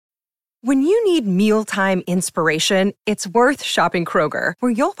When you need mealtime inspiration, it's worth shopping Kroger,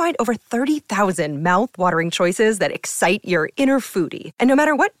 where you'll find over 30,000 mouth-watering choices that excite your inner foodie. And no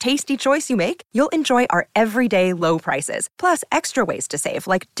matter what tasty choice you make, you'll enjoy our everyday low prices, plus extra ways to save,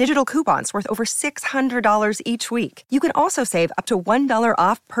 like digital coupons worth over $600 each week. You can also save up to $1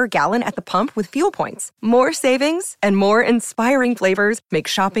 off per gallon at the pump with fuel points. More savings and more inspiring flavors make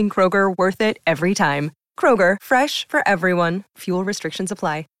shopping Kroger worth it every time. Kroger, fresh for everyone. Fuel restrictions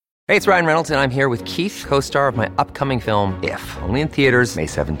apply. Hey, it's Ryan Reynolds, and I'm here with Keith, co-star of my upcoming film, If, only in theaters May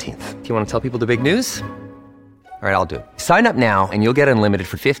 17th. Do you want to tell people the big news? All right, I'll do it. Sign up now and you'll get unlimited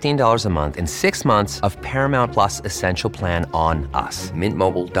for $15 a month and 6 months of Paramount Plus Essential Plan on us.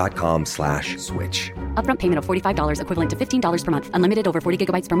 MintMobile.com/switch. Upfront payment of $45 equivalent to $15 per month. Unlimited over 40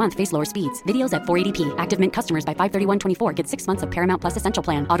 gigabytes per month. Face lower speeds. Videos at 480p. Active Mint customers by 531.24 get 6 months of Paramount Plus Essential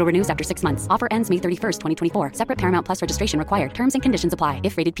Plan. Auto renews after 6 months. Offer ends May 31st, 2024. Separate Paramount Plus registration required. Terms and conditions apply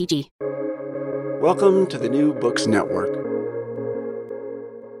if rated PG. Welcome to the New Books Network.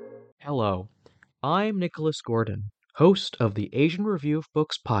 Hello, I'm Nicholas Gordon, host of the Asian Review of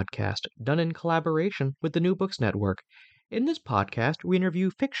Books podcast, done in collaboration with the New Books Network. In this podcast, we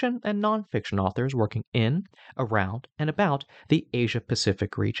interview fiction and nonfiction authors working in, around, and about the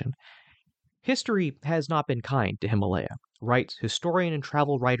Asia-Pacific region. History has not been kind to Himalaya, writes historian and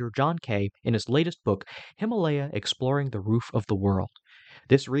travel writer John Kay in his latest book, Himalaya Exploring the Roof of the World.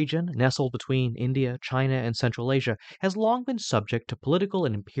 This region, nestled between India, China, and Central Asia, has long been subject to political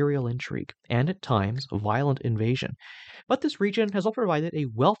and imperial intrigue, and at times violent invasion. But this region has also provided a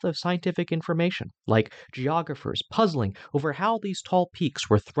wealth of scientific information, like geographers puzzling over how these tall peaks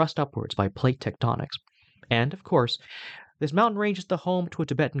were thrust upwards by plate tectonics. And, of course, this mountain range is the home to a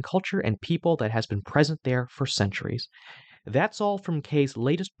Tibetan culture and people that has been present there for centuries. That's all from Kay's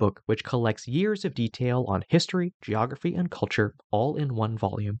latest book, which collects years of detail on history, geography, and culture, all in one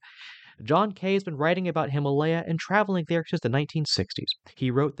volume. John Kay has been writing about Himalaya and traveling there since the 1960s. He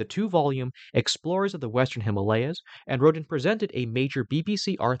wrote the 2-volume Explorers of the Western Himalayas and wrote and presented a major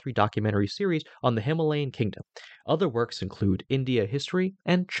BBC R3 documentary series on the Himalayan kingdom. Other works include India History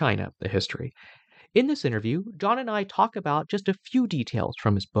and China the History. In this interview, John and I talk about just a few details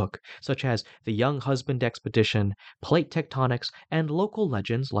from his book, such as the Young Husband expedition, plate tectonics, and local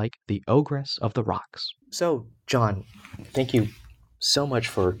legends like the Ogress of the Rocks. So, John, thank you so much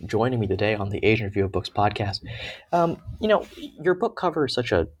for joining me today on the Asian Review of Books podcast. Your book covers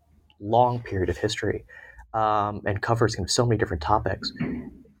such a long period of history and covers so many different topics.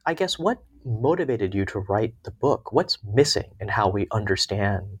 I guess what motivated you to write the book? What's missing in how we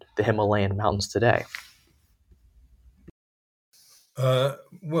understand the Himalayan mountains today?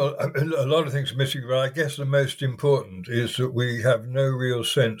 Well, a lot of things are missing, but I guess the most important is that we have no real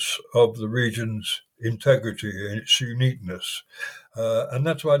sense of the region's integrity and its uniqueness. And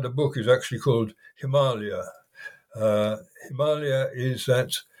that's why the book is actually called Himalaya. Himalaya is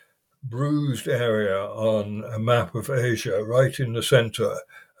that bruised area on a map of Asia, right in the center,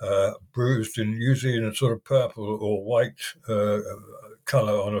 bruised usually in a sort of purple or white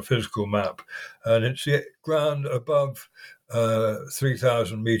color on a physical map. And it's the ground above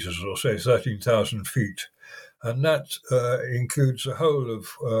 3,000 meters, or say 13,000 feet. And that includes the whole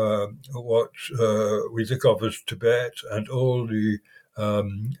of what we think of as Tibet and all the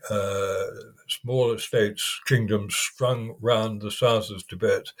smaller states, kingdoms strung round the south of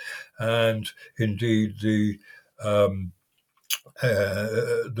Tibet, and indeed the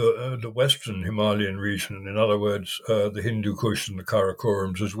western Himalayan region, in other words, the Hindu Kush and the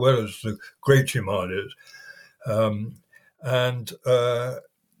Karakorams, as well as the Great Himalayas.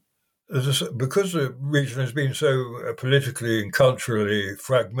 Because the region has been so politically and culturally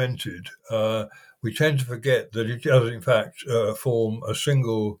fragmented, we tend to forget that it does, in fact, form a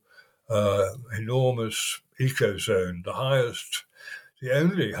single enormous ecozone, the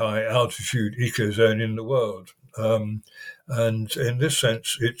only high-altitude ecozone in the world. And in this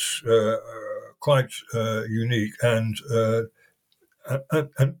sense, it's quite unique and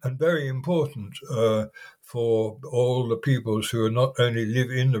very important for all the peoples who not only live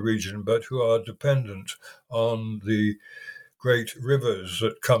in the region, but who are dependent on the great rivers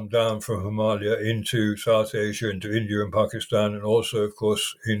that come down from Himalaya into South Asia, into India and Pakistan, and also, of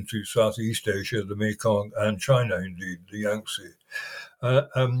course, into Southeast Asia, the Mekong, and China, indeed, the Yangtze.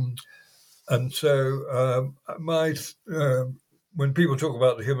 And so when people talk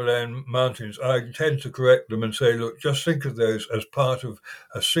about the Himalayan mountains, I tend to correct them and say, look, just think of those as part of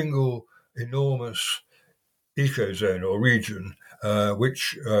a single enormous ecozone or region,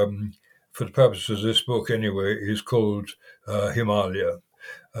 which, for the purposes of this book anyway, is called Himalaya.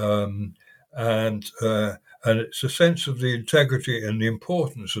 And And it's a sense of the integrity and the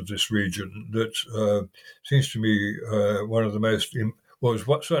importance of this region that seems to me one of the most,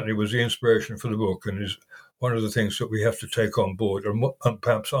 what certainly was the inspiration for the book, and is one of the things that we have to take on board and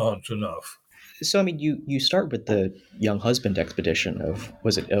perhaps aren't enough. So, I mean, you start with the Young Husband expedition of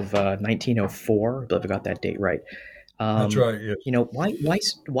 1904? I believe I got that date right. That's right. Yes.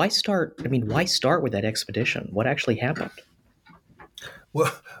 Why start? I mean, why start with that expedition? What actually happened?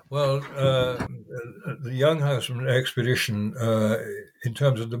 Well, the Young Husband expedition, in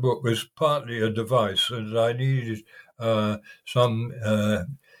terms of the book, was partly a device, and I needed some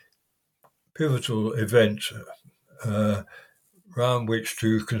pivotal event around which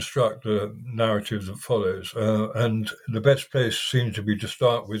to construct the narrative that follows. And the best place seemed to be to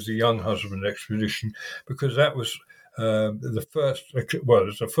start with the Young Husband expedition, because that was the first,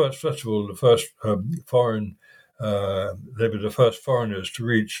 first of all, the first foreign, they were the first foreigners to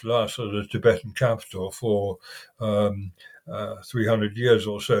reach Lhasa, the Tibetan capital, for 300 years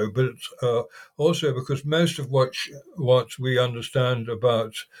or so, but also because most of what we understand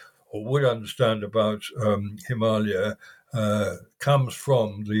about, or would understand about Himalaya, comes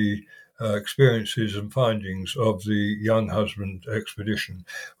from the experiences and findings of the Young Husband expedition.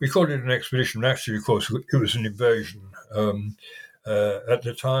 We called it an expedition. Actually, of course, it was an invasion. At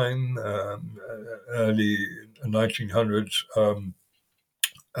the time, early 1900s,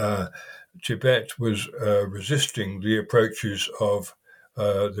 Tibet was resisting the approaches of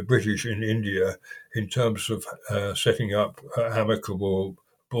the British in India in terms of setting up amicable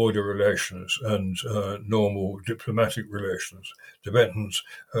border relations and normal diplomatic relations. Tibetans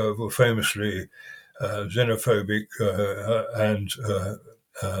were famously xenophobic and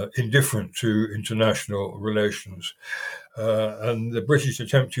indifferent to international relations. And the British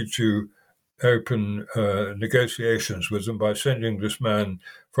attempted to open negotiations with them by sending this man,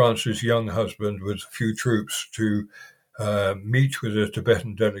 Francis Young Husband, with a few troops to meet with a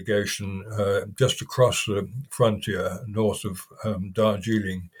Tibetan delegation just across the frontier north of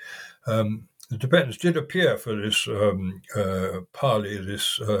Darjeeling. The Tibetans did appear for this parley,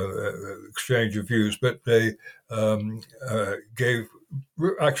 this exchange of views, but they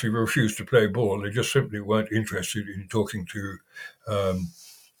actually refused to play ball. They just simply weren't interested in talking to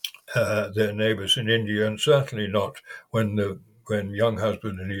their neighbours in India, and certainly not when Young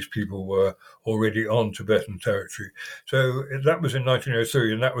Husband and his people were already on Tibetan territory. So that was in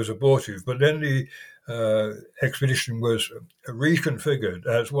 1903, and that was abortive. But then the expedition was reconfigured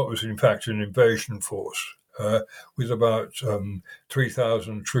as what was in fact an invasion force, with about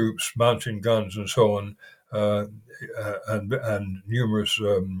 3,000 troops, mountain guns, and so on, and numerous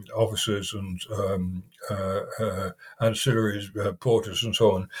officers and ancillaries, porters, and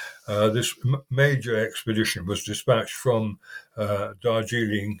so on. This major expedition was dispatched from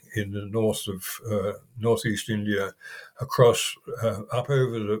Darjeeling in the north of northeast India, across up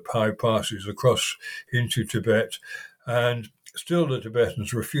over the high passes, across into Tibet, and still the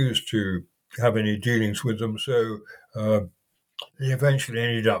Tibetans refused to have any dealings with them. So they eventually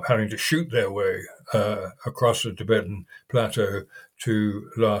ended up having to shoot their way across the Tibetan plateau to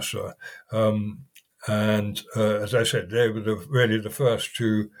Lhasa. And as I said, they were really the first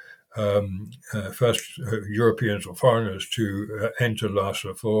Europeans or foreigners to enter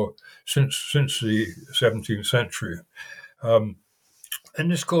Lhasa since the 17th century. And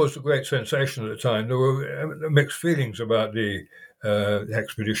this caused a great sensation at the time. There were mixed feelings about the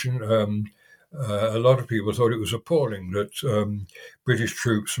expedition. A lot of people thought it was appalling that British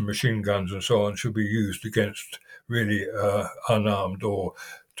troops and machine guns and so on should be used against really unarmed or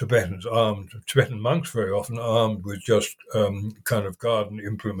Tibetans armed. Tibetan monks very often armed with just kind of garden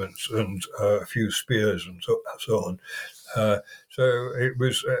implements and a few spears and so on. So it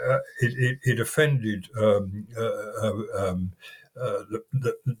was it offended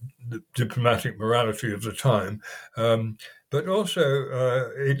the diplomatic morality of the time. But also,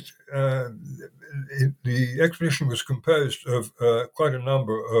 the expedition was composed of quite a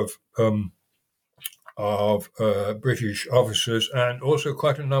number of British officers, and also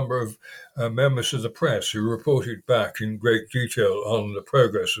quite a number of members of the press who reported back in great detail on the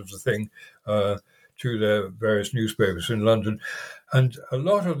progress of the thing to their various newspapers in London. And a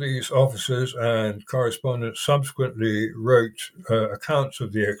lot of these officers and correspondents subsequently wrote accounts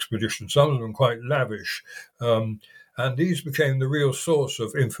of the expedition, some of them quite lavish. And these became the real source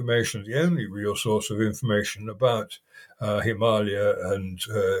of information, the only real source of information about Himalaya and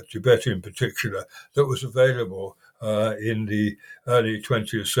Tibet in particular that was available in the early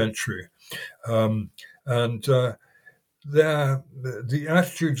 20th century. the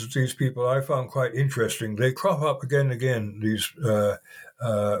attitudes of these people I found quite interesting. They crop up again and again, these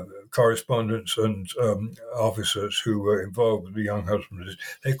correspondents and officers who were involved with the young husbands.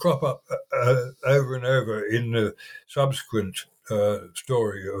 They crop up over and over in the subsequent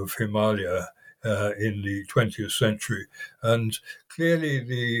story of Himalaya in the 20th century. And clearly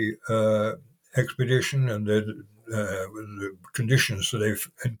the expedition and the conditions that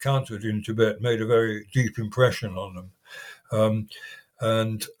they've encountered in Tibet made a very deep impression on them.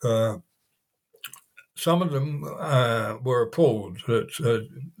 And some of them were appalled that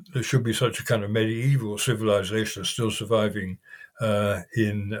there should be such a kind of medieval civilization still surviving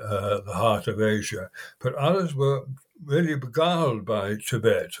in the heart of Asia. But others were really beguiled by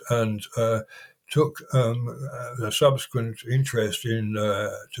Tibet and took a subsequent interest in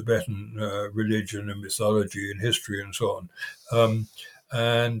Tibetan religion and mythology and history and so on.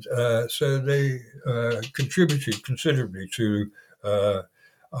 So they contributed considerably to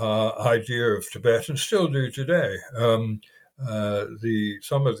our idea of Tibet, and still do today. Some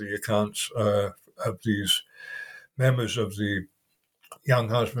of the accounts of these members of the Young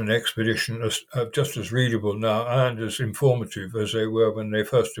Husband expedition are just as readable now and as informative as they were when they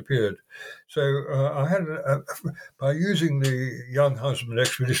first appeared. So I had, by using the Young Husband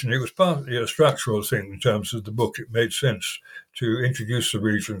expedition, it was partly a structural thing in terms of the book. It made sense to introduce the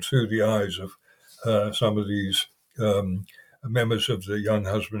region through the eyes of some of these members of the Young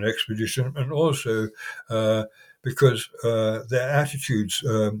Husband expedition, and also because their attitudes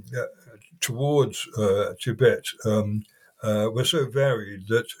towards Tibet were so varied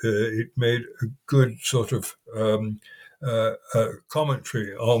that it made a good sort of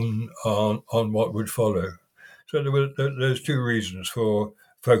commentary on what would follow. So there's two reasons for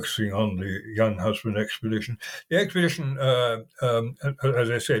focusing on the Young Husband expedition. The expedition, as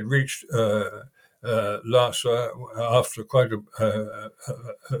I said, reached Lhasa after quite a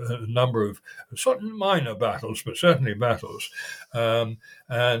number of sort of minor battles, but certainly battles.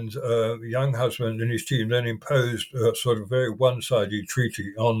 And Young Husband and his team then imposed a sort of very one-sided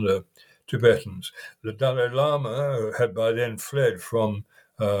treaty on the Tibetans. The Dalai Lama had by then fled from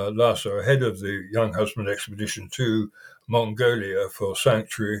Lhasa ahead of the Young Husband expedition to Mongolia for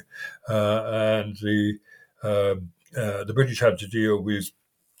sanctuary, and the British had to deal with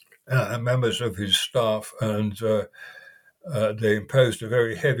members of his staff, and they imposed a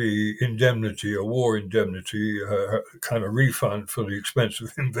very heavy indemnity, a war indemnity, kind of refund for the expense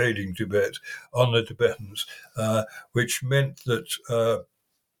of invading Tibet on the Tibetans, which meant that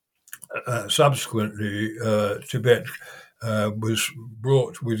subsequently Tibet was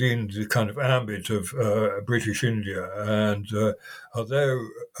brought within the kind of ambit of British India. And although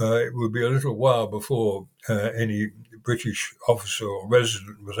it would be a little while before any British officer or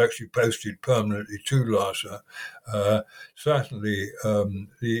resident was actually posted permanently to Lhasa, certainly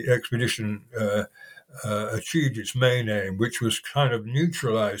the expedition achieved its main aim, which was kind of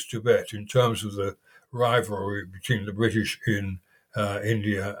neutralize Tibet in terms of the rivalry between the British in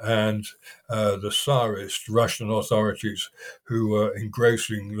India and the Tsarist Russian authorities, who were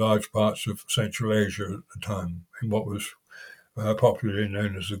engrossing large parts of Central Asia at the time in what was popularly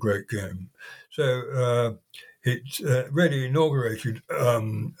known as the Great Game. So it really inaugurated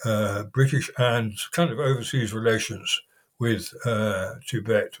British and kind of overseas relations with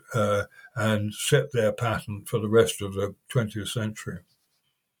Tibet and set their pattern for the rest of the 20th century.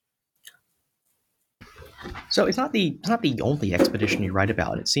 So it's not the only expedition you write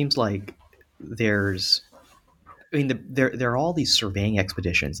about. It seems like there are all these surveying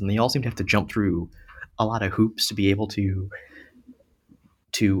expeditions, and they all seem to have to jump through a lot of hoops to be able to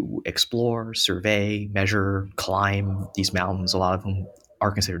explore, survey, measure, climb these mountains. A lot of them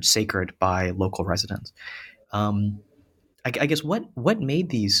are considered sacred by local residents. I guess what made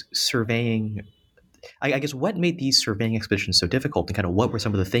these surveying expeditions so difficult, and kind of what were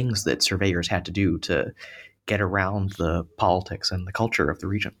some of the things that surveyors had to do to get around the politics and the culture of the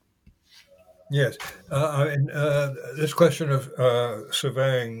region? Yes. This question of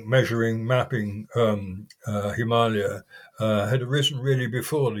surveying, measuring, mapping Himalaya had arisen really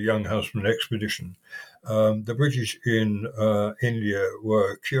before the Young Husband expedition. The British in India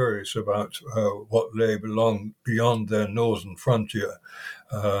were curious about what lay beyond their northern frontier,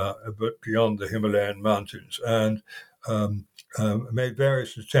 but beyond the Himalayan mountains, and made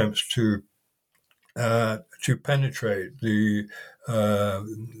various attempts to penetrate the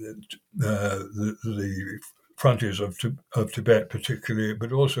frontiers of Tibet, particularly,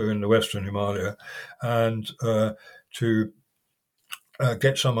 but also in the Western Himalaya, and to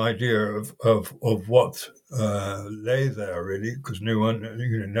get some idea of what lay there, really, because no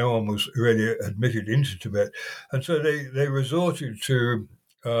one was really admitted into Tibet, and so they resorted to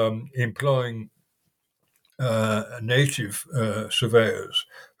employing native surveyors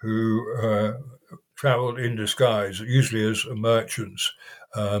who traveled in disguise, usually as merchants,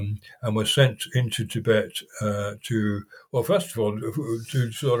 and were sent into Tibet first of all,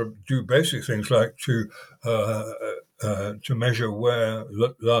 to sort of do basic things like to measure where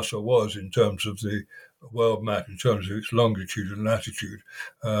Lhasa was in terms of the world map, in terms of its longitude and latitude,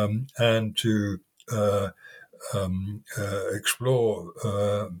 and to explore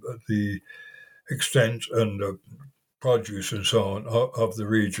the extent and produce and so on of the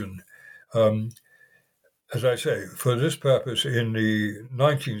region. As I say, for this purpose, in the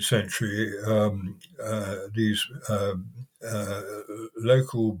 19th century, these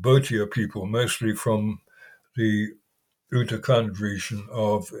local Bhotia people, mostly from the Uttarakhand region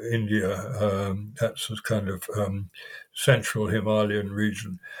of India, that's a kind of central Himalayan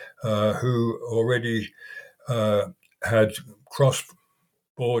region, who already had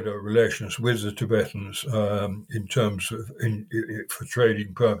cross-border relations with the Tibetans in terms of for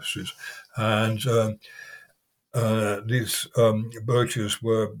trading purposes, and these Bhotias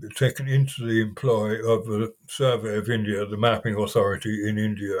were taken into the employ of the Survey of India, the mapping authority in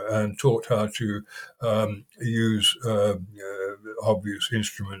India, and taught how to use obvious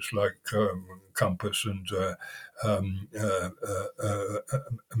instruments like compass and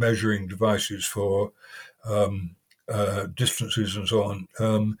measuring devices for distances and so on,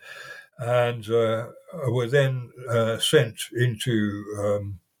 and were then sent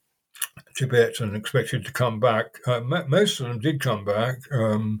into Tibet and expected to come back. Most of them did come back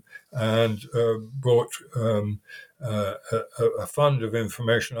and brought a fund of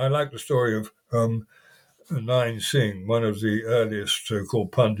information. I like the story of Nain Singh, one of the earliest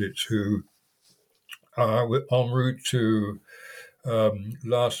so-called pundits who, en route to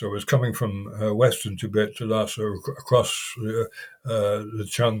Lhasa, was coming from western Tibet to Lhasa across the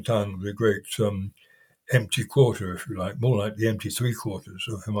Changtang, the great empty quarter, if you like, more like the empty three quarters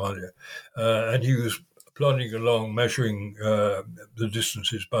of Himalaya. And he was plodding along, measuring the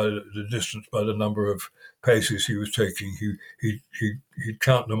distance by the number of paces he was taking. He'd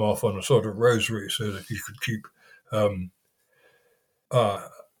count them off on a sort of rosary so that he could keep.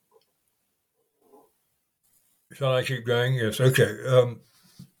 Shall I keep going? Yes. Okay.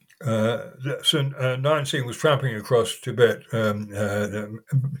 So Nain Singh was tramping across Tibet,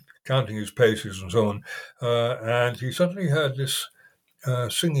 counting his paces and so on, and he suddenly heard this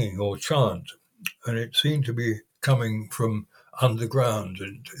singing or chant, and it seemed to be coming from underground,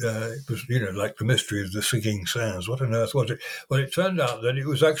 and it was, like the mystery of the singing sands. What on earth was it? Well, it turned out that it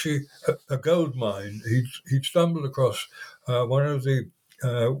was actually a gold mine. He'd stumbled across one of the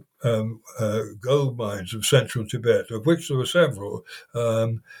gold mines of central Tibet, of which there were several,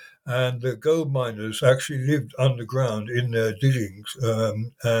 and the gold miners actually lived underground in their diggings,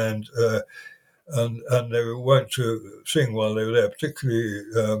 and they were wont to sing while they were there, particularly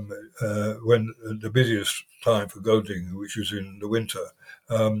when the busiest time for gold digging, which was in the winter.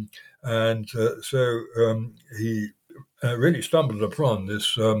 So he really stumbled upon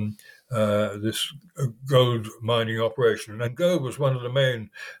this gold mining operation. And gold was one of the main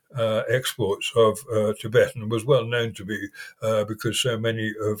exports of Tibet, and was well known to be because so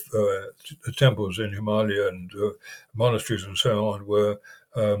many of the temples in Himalaya and monasteries and so on were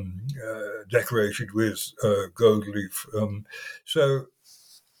decorated with gold leaf. So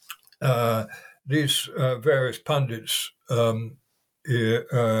these various pundits were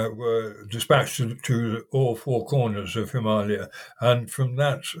dispatched to all four corners of Himalaya, and from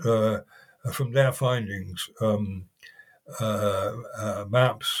that, from their findings,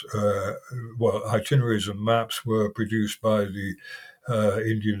 maps, itineraries and maps were produced by the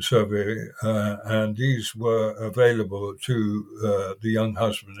Indian Survey, and these were available to the Young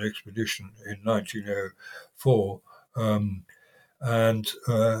Husband expedition in 1904,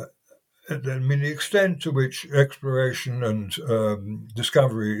 the extent to which exploration and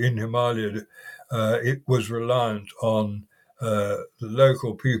discovery in Himalaya it was reliant on the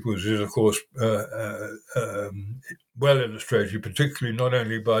local peoples is, of course, well illustrated, particularly not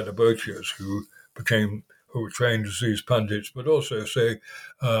only by the Bhotias who were trained as these pundits, but also, say,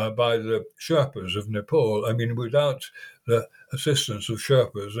 by the Sherpas of Nepal. I mean, without the assistance of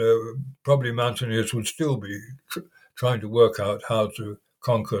Sherpas, probably mountaineers would still be trying to work out how to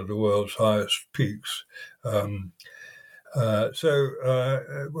conquer the world's highest peaks. When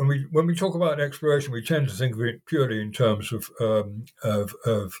we talk about exploration, we tend to think of it purely in terms of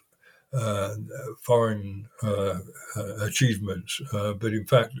foreign achievements, but in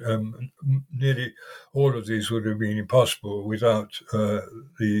fact, nearly all of these would have been impossible without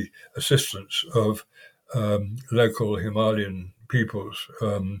the assistance of local Himalayan peoples,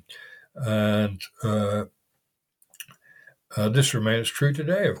 and this remains true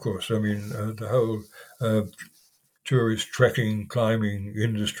today. Of course, I mean the whole tourist trekking climbing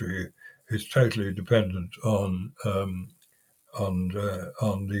industry is totally dependent on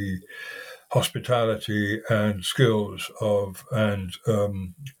the hospitality and skills of and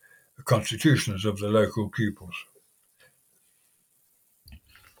constitutions of the local peoples.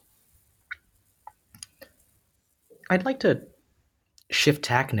 I'd like to shift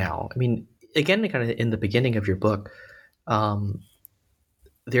tack now. I mean, again, kind of in the beginning of your book,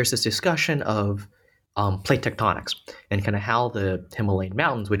 there's this discussion of plate tectonics and kind of how the Himalayan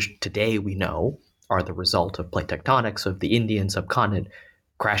mountains, which today we know are the result of plate tectonics of the Indian subcontinent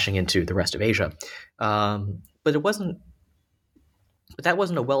crashing into the rest of Asia. But that wasn't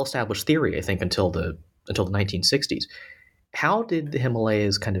a well-established theory, I think, until the 1960s. How did the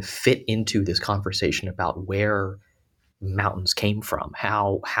Himalayas kind of fit into this conversation about where mountains came from,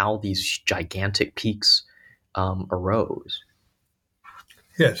 how these gigantic peaks arose?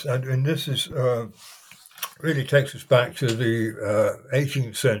 Yes, and this is really takes us back to the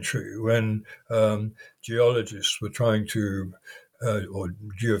 18th century when geologists were trying to, or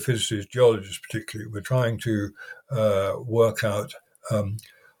geophysicists, geologists particularly, were trying to work out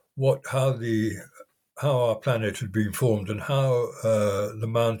how our planet had been formed and how the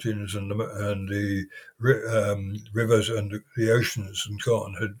mountains and the rivers and the oceans and so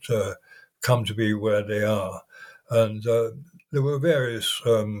on had come to be where they are. And there were various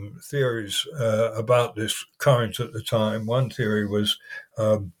theories about this current at the time. One theory was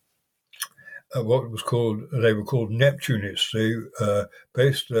what they were called Neptunists. They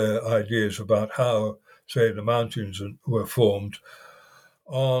based their ideas about how, say, the mountains were formed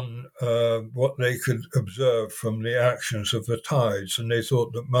on what they could observe from the actions of the tides, and they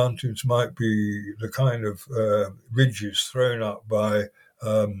thought that mountains might be the kind of ridges thrown up by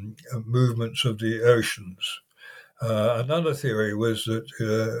movements of the oceans. Another theory was that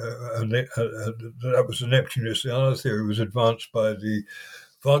that was the Neptunists. The other theory was advanced by the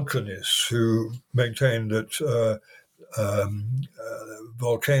volcanists, who maintained that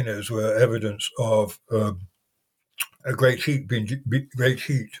volcanoes were evidence of a great heat being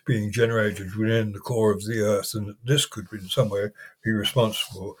generated within the core of the Earth, and this could in some way be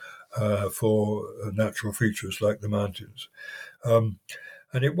responsible for natural features like the mountains. And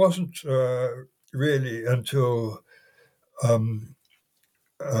it wasn't really until in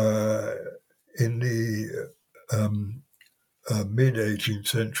the mid-18th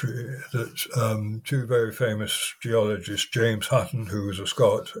century that two very famous geologists, James Hutton, who was a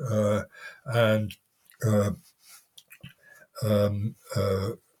Scot, and oh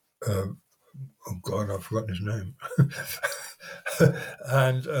God, I've forgotten his name.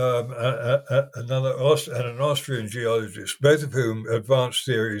 And an Austrian geologist, both of whom advanced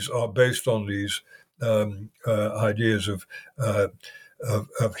theories are based on these ideas of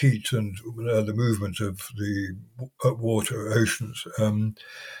heat and the movement of the water oceans.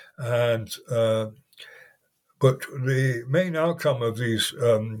 But the main outcome of these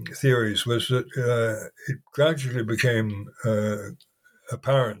theories was that it gradually became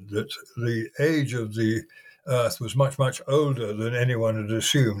apparent that the age of the Earth was much, much older than anyone had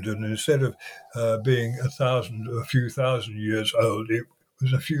assumed. And instead of being a few thousand years old, it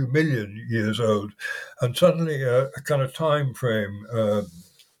was a few million years old. And suddenly a kind of time frame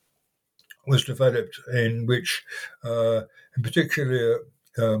was developed in which, in particular,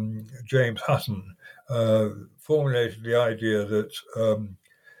 James Hutton formulated the idea that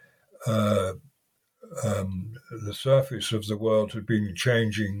the surface of the world had been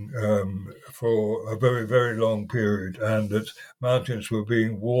changing for a very, very long period, and that mountains were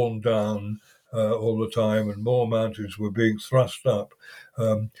being worn down all the time, and more mountains were being thrust up.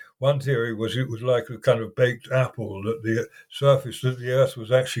 One theory was it was like a kind of baked apple, that the surface of the Earth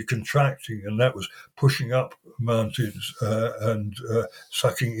was actually contracting, and that was pushing up mountains and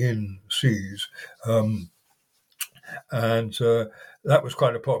sucking in seas. And that was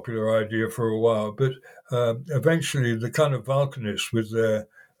quite a popular idea for a while. But eventually the kind of volcanists, with their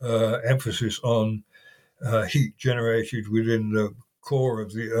emphasis on heat generated within the core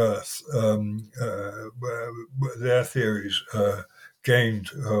of the Earth, their theories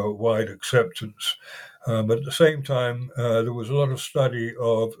gained wide acceptance. At the same time, there was a lot of study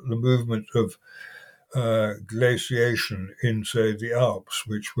of the movement of glaciation in, say, the Alps,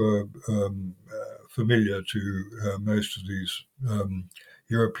 which were familiar to most of these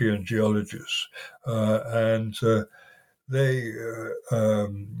European geologists. And they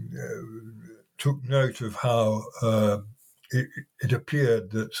took note of how it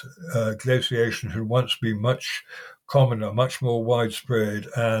appeared that glaciation had once been much commoner, much more widespread,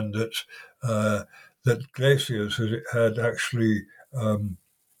 and that glaciers had actually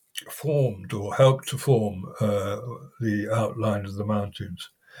formed or helped to form the outline of the mountains.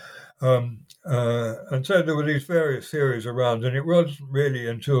 And so there were these various theories around, and it wasn't really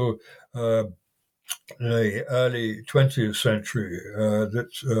until the early 20th century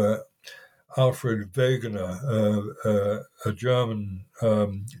that Alfred Wegener, a German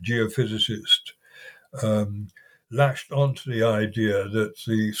geophysicist, latched onto the idea that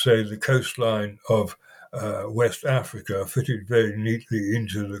the coastline of West Africa fitted very neatly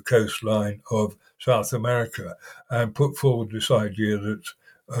into the coastline of South America, and put forward this idea that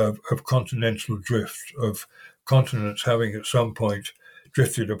of continental drift, of continents having at some point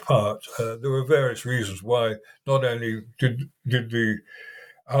drifted apart. There were various reasons why. Not only did the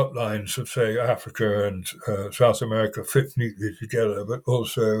outlines of, say, Africa and South America fit neatly together, but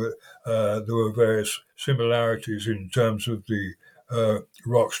also there were various similarities in terms of the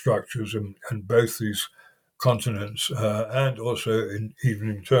rock structures in both these continents, and also even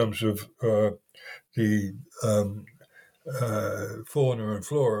in terms of the fauna and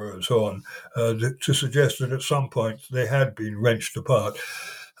flora and so on, to suggest that at some point they had been wrenched apart.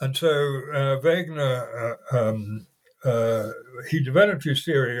 And so Wegener, he developed his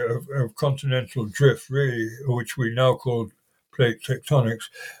theory of continental drift, really, which we now call plate tectonics,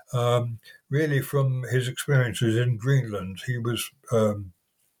 really from his experiences in Greenland. He was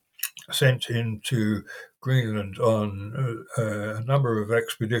sent into Greenland on a number of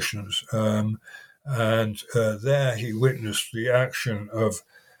expeditions, and there he witnessed the action of,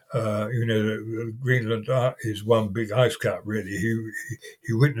 Greenland is one big ice cap, really. He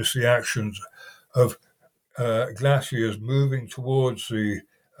witnessed the actions of glaciers moving towards the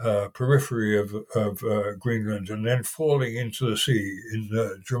periphery of Greenland and then falling into the sea in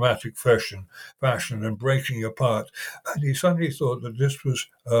a dramatic fashion and breaking apart. And he suddenly thought that this was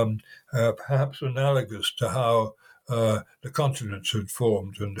perhaps analogous to how the continents had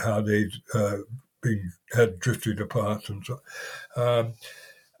formed and how they'd had drifted apart and so.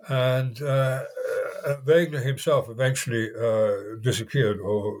 Wegener himself eventually disappeared,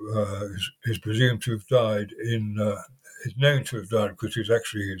 or is presumed to have died is known to have died because his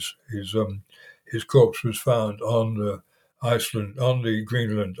corpse was found on the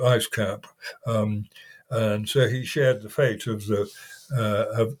Greenland ice cap, and so he shared the fate of the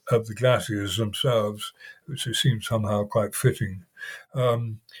glaciers themselves, which seemed somehow quite fitting.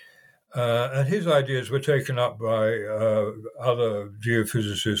 And his ideas were taken up by other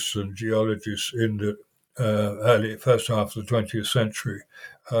geophysicists and geologists in the early first half of the 20th century,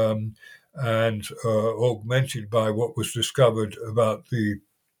 and augmented by what was discovered about the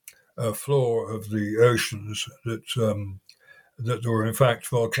floor of the oceans, that there were in fact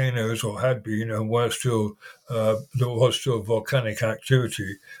volcanoes, or had been, and there was still volcanic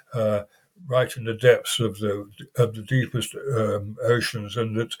activity right in the depths of the deepest oceans,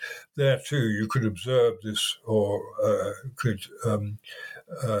 and that there too you could observe this, or could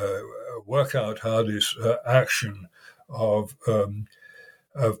work out how this action of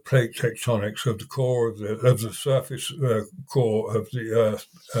plate tectonics, of the core of the surface core of the Earth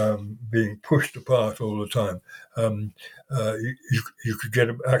being pushed apart all the time. You could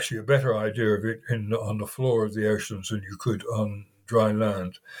get actually a better idea of it on the floor of the oceans than you could on dry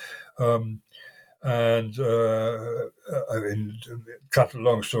land. Cut a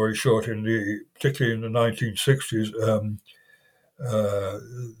long story short, particularly in the 1960s,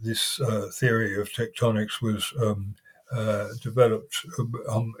 this theory of tectonics was developed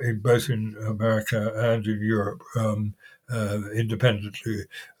both in America and in Europe independently,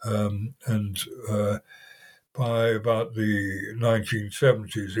 and by about the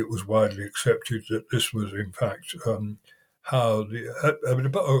 1970s, it was widely accepted that this was in fact of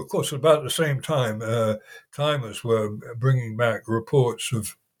course, about the same time, climbers were bringing back reports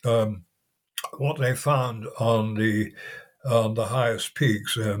of what they found on the highest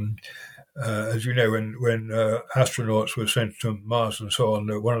peaks. As you know, when astronauts were sent to Mars and so on,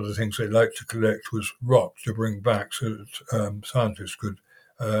 one of the things they liked to collect was rock to bring back, so that scientists could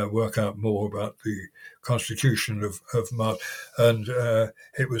work out more about the constitution of Mars. And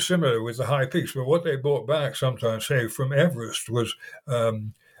it was similar with the high peaks. But what they brought back sometimes, say from Everest, was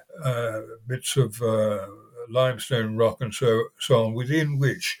bits of limestone rock and so on, within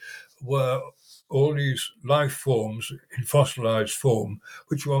which were all these life forms in fossilized form,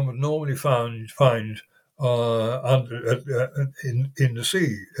 which one would normally find in the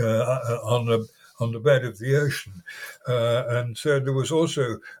sea, on the bed of the ocean. And so there was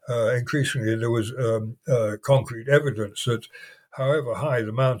also increasingly concrete evidence that however high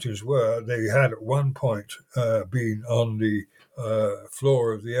the mountains were, they had at one point been on the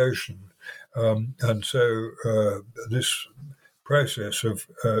floor of the ocean. And so this process of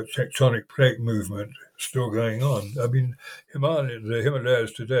tectonic plate movement still going on. I mean, the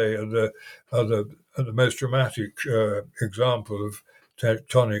Himalayas today are the most dramatic example of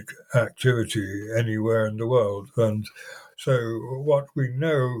tectonic activity anywhere in the world. And so what we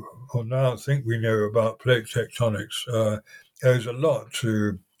know, or now think we know about plate tectonics, owes a lot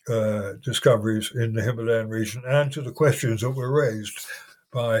to discoveries in the Himalayan region and to the questions that were raised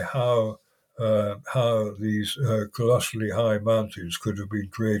by how these colossally high mountains could have been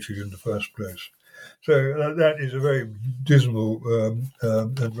created in the first place. So that is a very dismal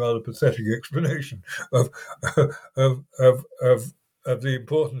and rather pathetic explanation of the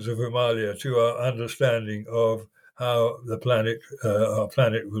importance of Himalaya to our understanding of how our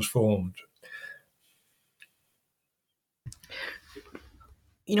planet was formed.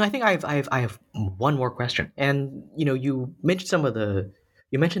 I think I have one more question, and you mentioned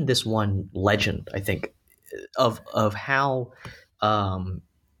this one legend, I think, of how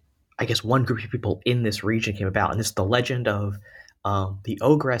I guess one group of people in this region came about, and it's the legend of the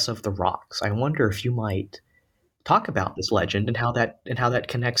Ogress of the Rocks. I wonder if you might talk about this legend and how that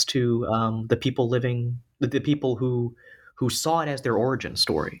connects to the people who saw it as their origin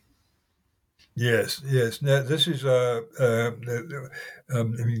story. Yes. Now, this is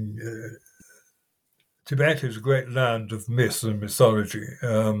Tibet is a great land of myth and mythology,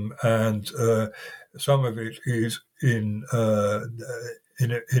 and some of it is in a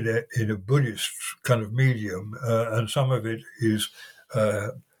Buddhist kind of medium, and some of it is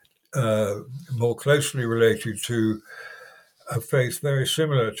more closely related to a faith very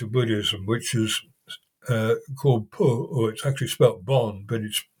similar to Buddhism, which is called Pu, or it's actually spelt Bon, but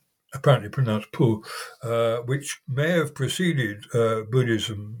it's apparently pronounced Pu, which may have preceded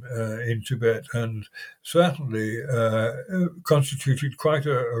Buddhism in Tibet and certainly constituted quite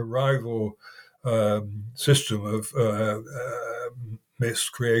a rival system of myths,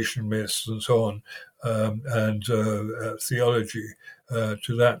 creation myths, and so on, and theology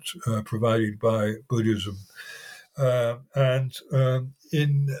to that provided by Buddhism. And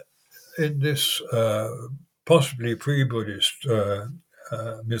in this possibly pre-Buddhist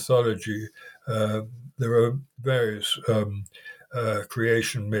mythology, there are various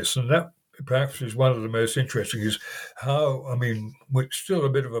creation myths, and that perhaps is one of the most interesting, is how, which still a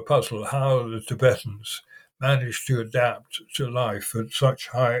bit of a puzzle, how the Tibetans managed to adapt to life at such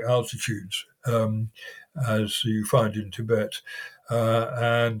high altitudes as you find in Tibet.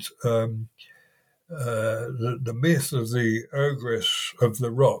 And the myth of the Ogress of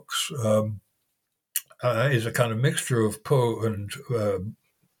the Rocks is a kind of mixture of Pu and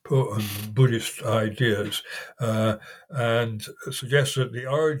Buddhist ideas, and suggests that the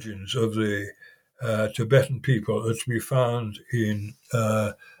origins of the Tibetan people are to be found in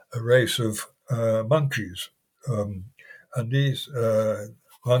a race of monkeys. And these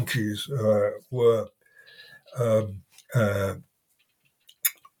monkeys were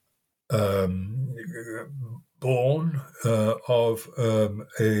born of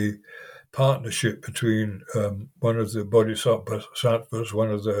a partnership between one of the bodhisattvas,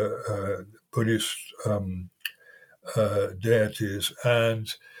 one of the Buddhist deities,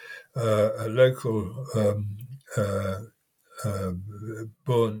 and a local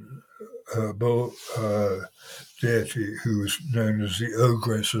bull deity who was known as the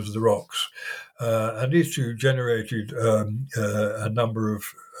Ogress of the Rocks. And these two generated a number of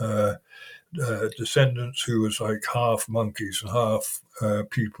descendants who was like half monkeys and half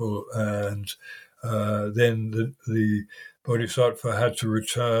people, and then the bodhisattva had to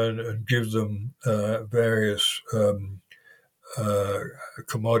return and give them various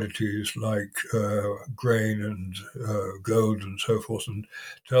commodities like grain and gold and so forth, and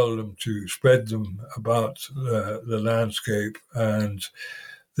tell them to spread them about the landscape, and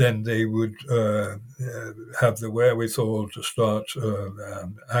then they would have the wherewithal to start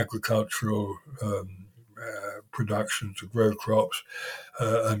agricultural production, to grow crops,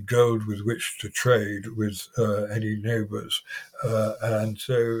 and gold with which to trade with any neighbors. And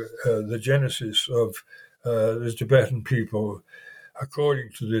so the genesis of the Tibetan people,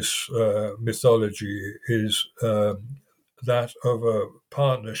 according to this mythology, is that of a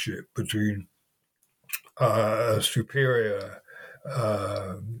partnership between a superior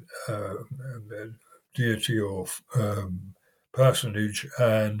deity or personage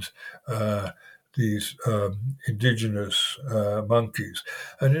and these indigenous monkeys.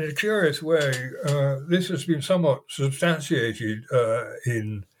 And in a curious way, this has been somewhat substantiated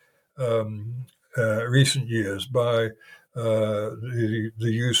in recent years by the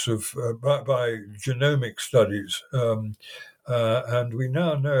use of by genomic studies, and we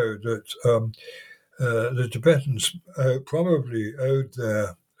now know that the Tibetans probably owed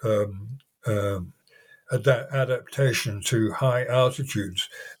their adaptation to high altitudes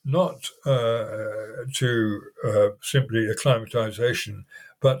not to simply acclimatization,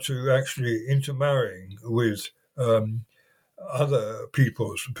 but to actually intermarrying with other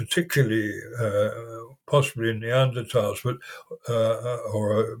peoples, particularly possibly Neanderthals, but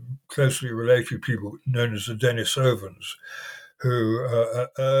or closely related people known as the Denisovans, who are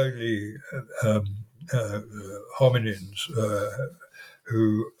early hominins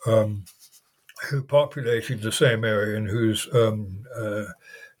who populated the same area and whose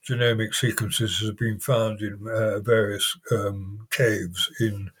genomic sequences have been found in various caves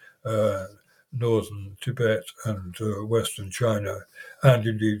in northern Tibet and western China, and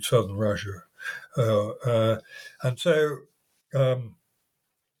indeed southern Russia. And so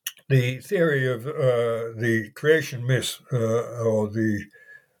the theory of the creation myth or the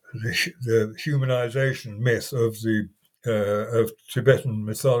humanization myth of Tibetan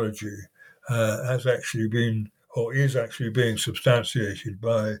mythology has actually been, or is actually being substantiated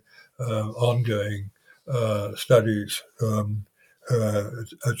by ongoing studies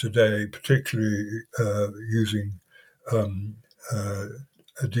today, particularly using a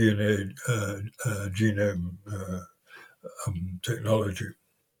DNA genome technology.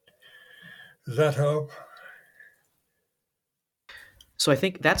 Does that help? So I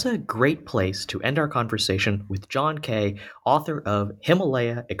think that's a great place to end our conversation with John Kay, author of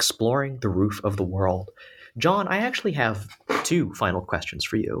Himalaya: Exploring the Roof of the World. John, I actually have two final questions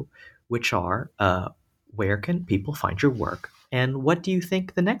for you, which are, where can people find your work? And what do you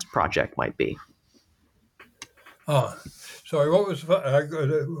think the next project might be? Sorry, what was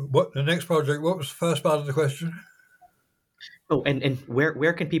the next project? What was the first part of the question? Oh, and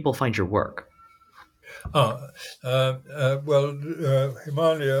where can people find your work? Himalaya,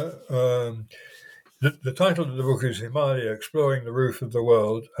 the title of the book is Himalaya: Exploring the Roof of the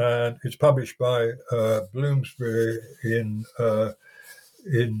World, and it's published by Bloomsbury in the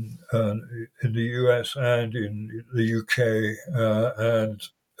US and in the UK, and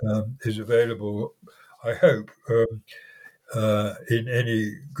is available, I hope, in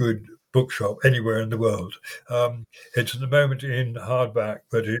any good bookshop anywhere in the world. It's at the moment in hardback,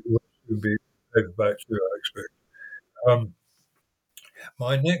 but it will soon be paperback too, I expect.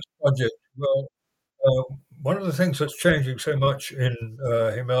 My next project, one of the things that's changing so much in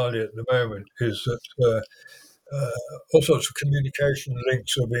Himalaya at the moment is that all sorts of communication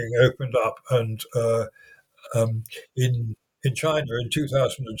links are being opened up, and in China in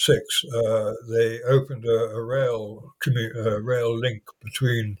 2006 they opened a rail link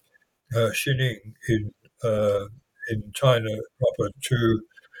between Xining in China proper to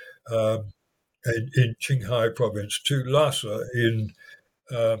in Qinghai province to Lhasa in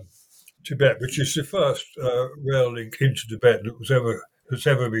Tibet, which is the first rail link into Tibet that's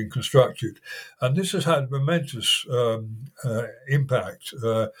ever been constructed. And this has had momentous impact.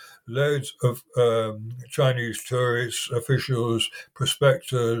 Loads of Chinese tourists, officials,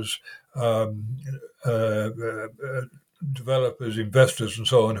 prospectors, developers, investors, and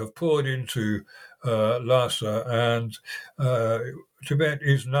so on have poured into Lhasa, and Tibet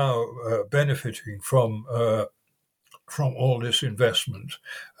is now benefiting from all this investment,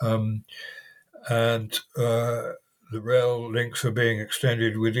 and the rail links are being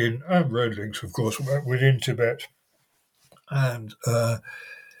extended within, and road links, of course, within Tibet, and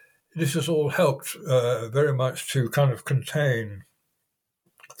this has all helped very much to kind of contain,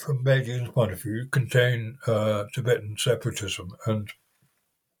 from Beijing's point of view, contain Tibetan separatism, and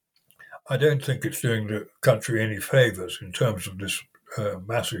I don't think it's doing the country any favors in terms of these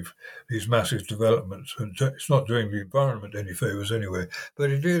massive developments, and it's not doing the environment any favors anyway.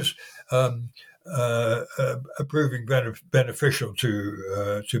 But it is proving beneficial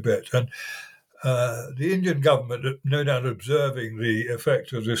to Tibet, and the Indian government, no doubt observing the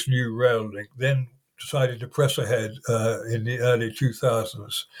effect of this new rail link, then decided to press ahead in the early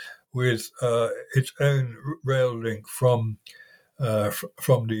 2000s with its own rail link from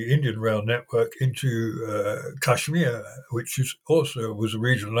the Indian rail network into Kashmir, which was a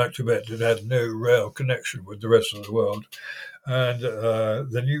region like Tibet that had no rail connection with the rest of the world. And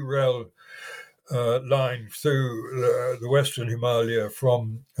the new rail line through the Western Himalaya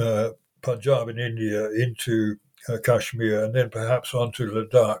from Punjab in India into Kashmir, and then perhaps onto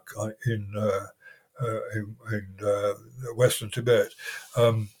Ladakh Western Tibet,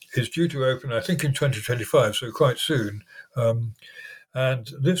 is due to open, I think, in 2025, so quite soon.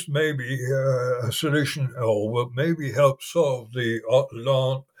 And this may be a solution, or will maybe help solve the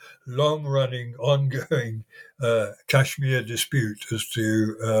long-running, ongoing Kashmir dispute as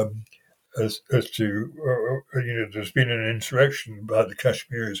to there's been an insurrection by the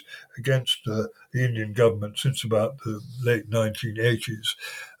Kashmiris against the Indian government since about the late 1980s.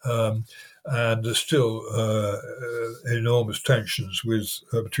 And there's still enormous tensions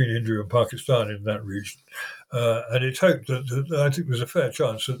between India and Pakistan in that region. And it's hoped that I think there's a fair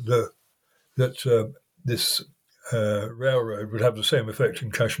chance that this railroad would have the same effect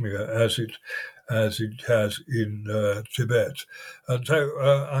in Kashmir as it has in Tibet. And so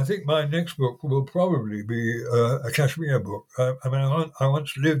I think my next book will probably be a Kashmir book. I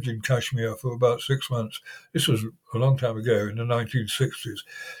once lived in Kashmir for about 6 months. This was a long time ago, in the 1960s.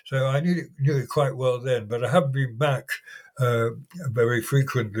 So I knew it quite well then, but I haven't been back very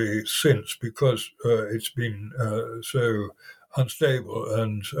frequently since, because it's been so unstable,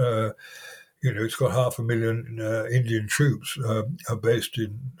 and it's got 500,000 Indian troops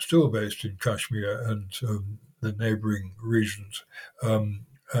still based in Kashmir and the neighbouring regions.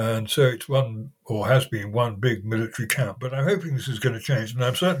 And so it's has been one big military camp. But I'm hoping this is going to change, and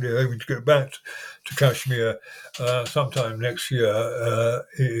I'm certainly hoping to go back to Kashmir sometime next year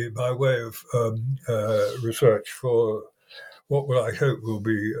by way of research for what I hope will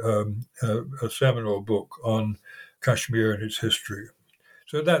be a seminal book on Kashmir and its history.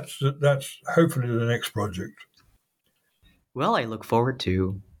 So that's hopefully the next project. Well, I look forward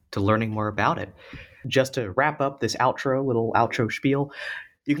to learning more about it. Just to wrap up this little outro spiel,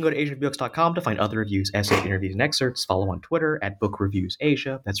 you can go to AsianReviewBooks.com to find other reviews, essays, interviews, and excerpts. Follow on Twitter at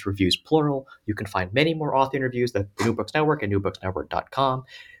BookReviewsAsia. That's reviews plural. You can find many more author interviews at the New Books Network at newbooksnetwork.com.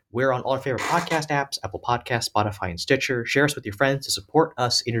 We're on all your favorite podcast apps, Apple Podcasts, Spotify, and Stitcher. Share us with your friends to support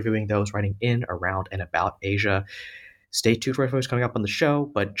us interviewing those writing in, around, and about Asia. Stay tuned for what's coming up on the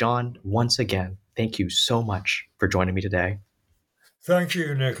show. But John, once again, thank you so much for joining me today. Thank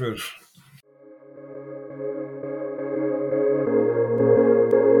you, Nicholas.